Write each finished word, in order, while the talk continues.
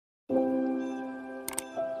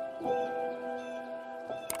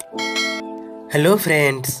Hello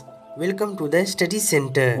friends, welcome to the study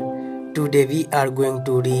center. Today we are going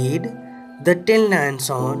to read the 10 lines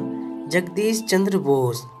on Jagdish Chandra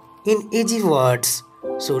Bose in easy words.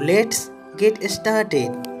 So let's get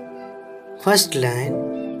started. First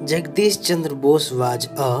line, Jagdish Chandra Bose was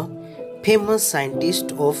a famous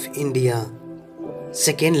scientist of India.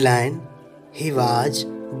 Second line, he was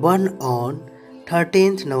born on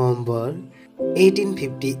 13th November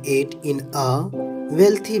 1858 in a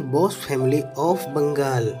wealthy Bose family of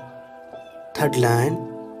Bengal. Third line,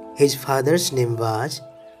 his father's name was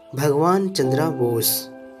Bhagwan Chandra Bose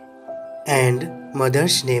and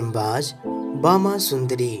mother's name was Bama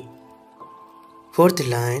Sundari. Fourth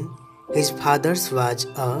line, his father's was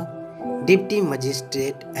a deputy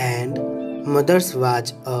magistrate and mother's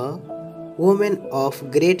was a woman of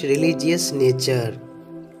great religious nature.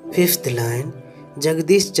 Fifth line,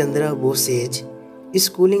 Jagdish Chandra Bose's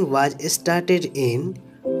schooling was started in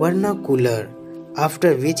vernacular,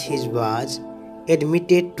 after which he was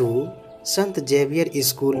admitted to Sant Xavier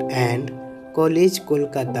School and College,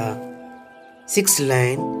 Kolkata. Sixth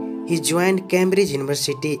line, he joined Cambridge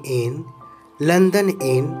University in London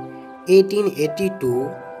in 1882,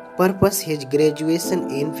 purpose his graduation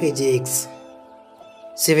in physics.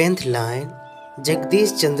 Seventh line,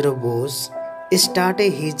 Jagdish Chandra Bose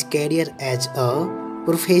started his career as a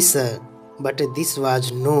professor, but this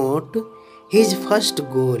was not his first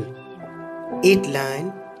goal. Eighth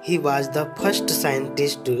line, he was the first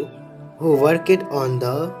scientist who worked on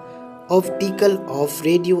the optical of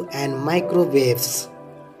radio and microwaves.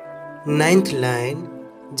 Ninth line,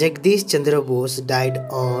 Jagdish Chandra Bose died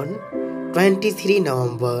on 23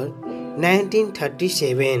 November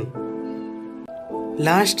 1937.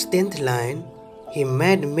 Last 10th line, he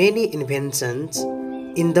made many inventions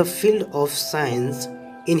in the field of science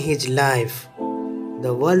in his life.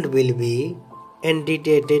 The world will be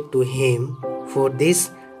indebted to him for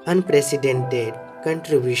this unprecedented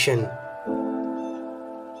contribution.